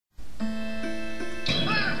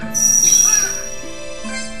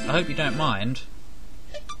I hope you don't mind.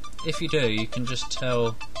 If you do, you can just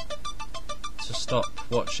tell to stop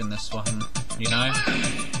watching this one, you know?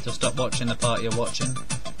 To stop watching the part you're watching.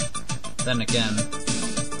 Then again...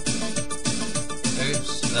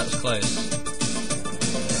 Oops, that was close.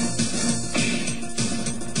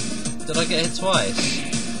 Did I get hit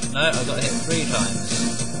twice? No, I got hit 3 times.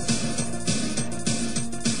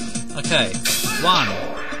 Okay,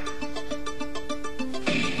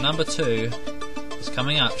 1. Number 2 is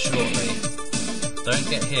coming up shortly. Don't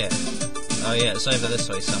get hit. Oh yeah, it's over this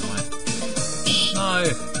way somewhere. No,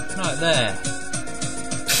 right there.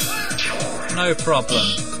 No problem.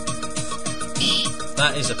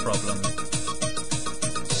 That is a problem.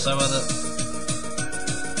 So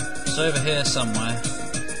it's over here somewhere.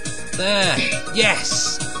 There!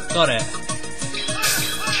 Yes! Got it!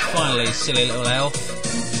 Finally, silly little elf.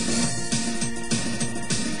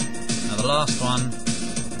 Now the last one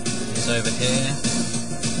is over here.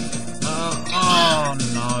 Oh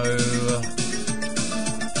no!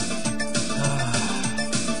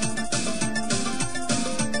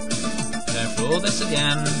 Going through all this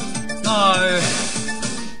again. No!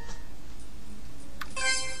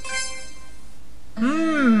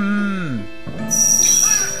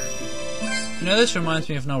 You know, this reminds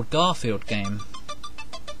me of an old Garfield game.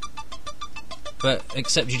 But,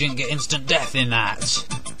 except you didn't get instant death in that.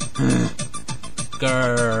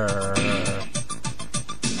 Grrr.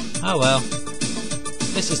 Oh well.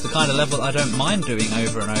 This is the kind of level I don't mind doing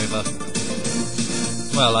over and over.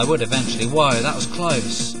 Well, I would eventually. Whoa, that was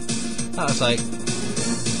close. That was like...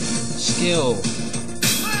 skill.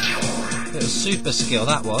 It was super skill,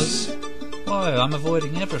 that was. Whoa, I'm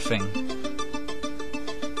avoiding everything.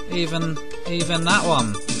 Even that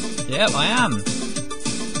one. Yep, I am.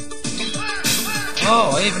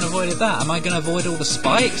 Oh, I even avoided that. Am I going to avoid all the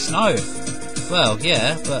spikes? No. Well,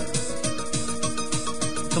 yeah, but...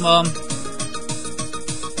 Come on.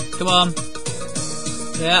 Come on.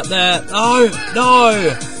 Yeah, there. No!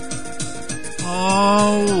 No!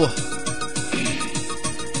 Oh!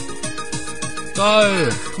 Go!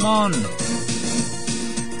 Come on!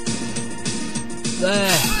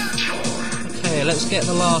 There! Okay, let's get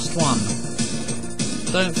the last one.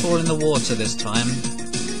 Don't fall in the water this time.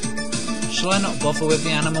 Shall I not bother with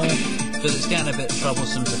the animal? Because it's getting a bit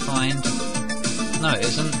troublesome to find. No, it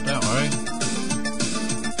isn't. Don't worry.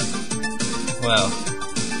 Well,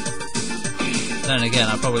 then again,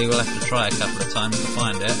 I probably will have to try a couple of times to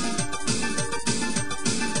find it.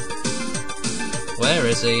 Where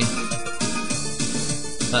is he?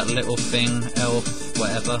 That little thing, elf,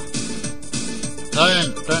 whatever.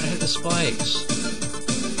 Don't hit the spikes.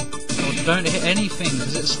 Or don't hit anything,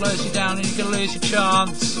 because it slows you down and you can lose your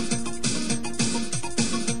chance.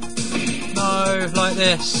 No, like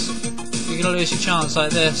this. You're gonna lose your chance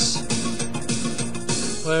like this.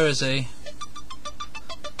 Where is he?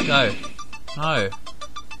 Go. No.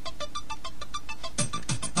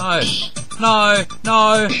 No. No.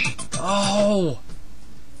 No. Oh.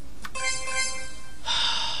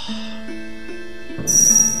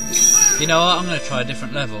 You know what? I'm going to try a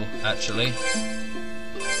different level, actually.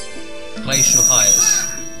 Glacial Heights,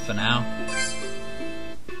 for now.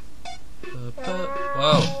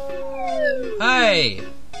 Whoa. Hey!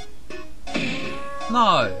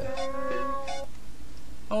 No!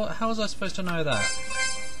 Oh, how was I supposed to know that?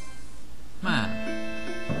 Man.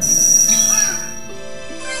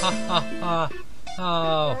 Ha ha ha.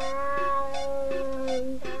 Oh.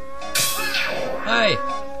 Hey!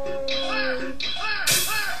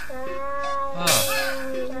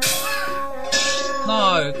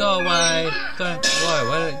 No, go away! Don't. Whoa,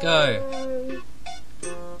 where did it go?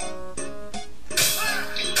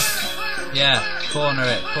 Yeah, corner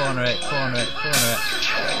it, corner it, corner it, corner it.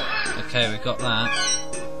 Okay, we got that.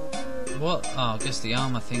 What? Oh, I guess the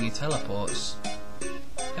armor thingy teleports.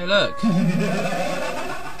 Hey, look!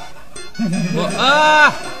 What?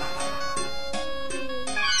 Ah!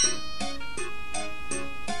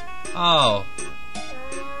 Oh.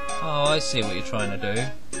 Oh, I see what you're trying to do.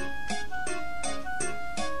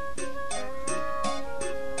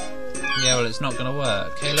 Yeah, well, it's not going to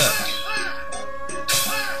work. Hey, look.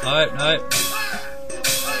 No, no.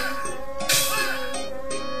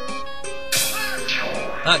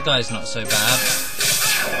 That guy's not so bad.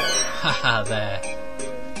 Haha, there.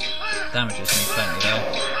 Damages me plenty, though.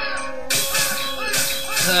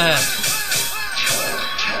 There.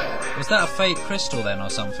 Was that a fake crystal, then,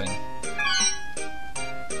 or something?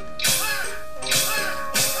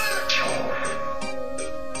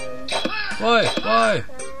 Whoa, whoa!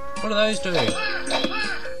 What do those do?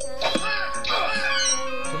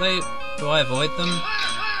 Do I avoid them?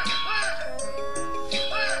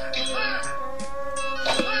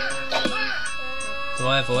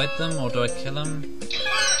 I avoid them or do I kill them?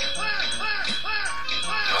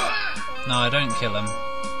 No, I don't kill them.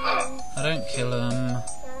 I don't kill them.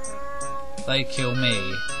 They kill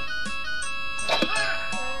me.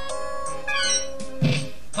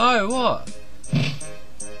 Oh, what?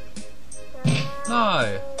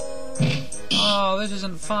 No. Oh, this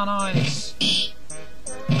isn't fun ice.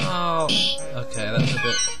 Oh. Okay, that's a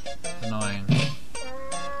bit annoying.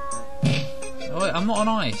 Oh, wait, I'm not on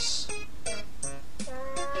ice.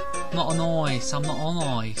 Not on ice. I'm not on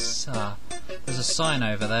ice. There's a sign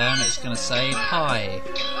over there and it's going to say pie.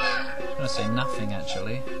 It's going to say nothing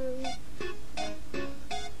actually.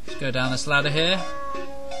 Let's go down this ladder here.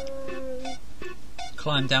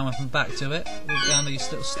 Climb down with my back to it. Walk down these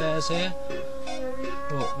little stairs here.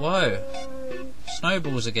 Whoa.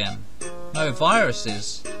 Snowballs again. No,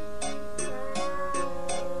 viruses.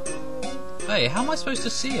 Hey, how am I supposed to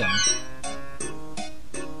see them?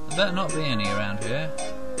 There better not be any around here.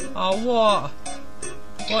 Oh, what?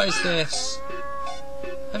 What is this?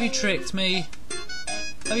 Have you tricked me?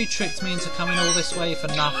 Have you tricked me into coming all this way for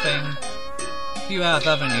nothing? You have,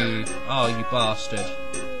 haven't you? Oh, you bastard.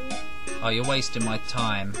 Oh, you're wasting my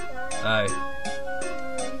time. Oh.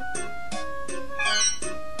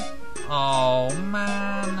 Oh,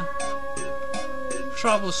 man.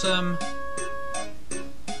 Troublesome.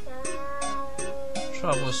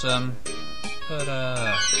 Troublesome. But,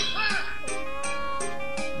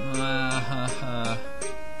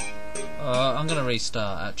 I'm gonna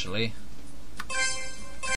restart, actually.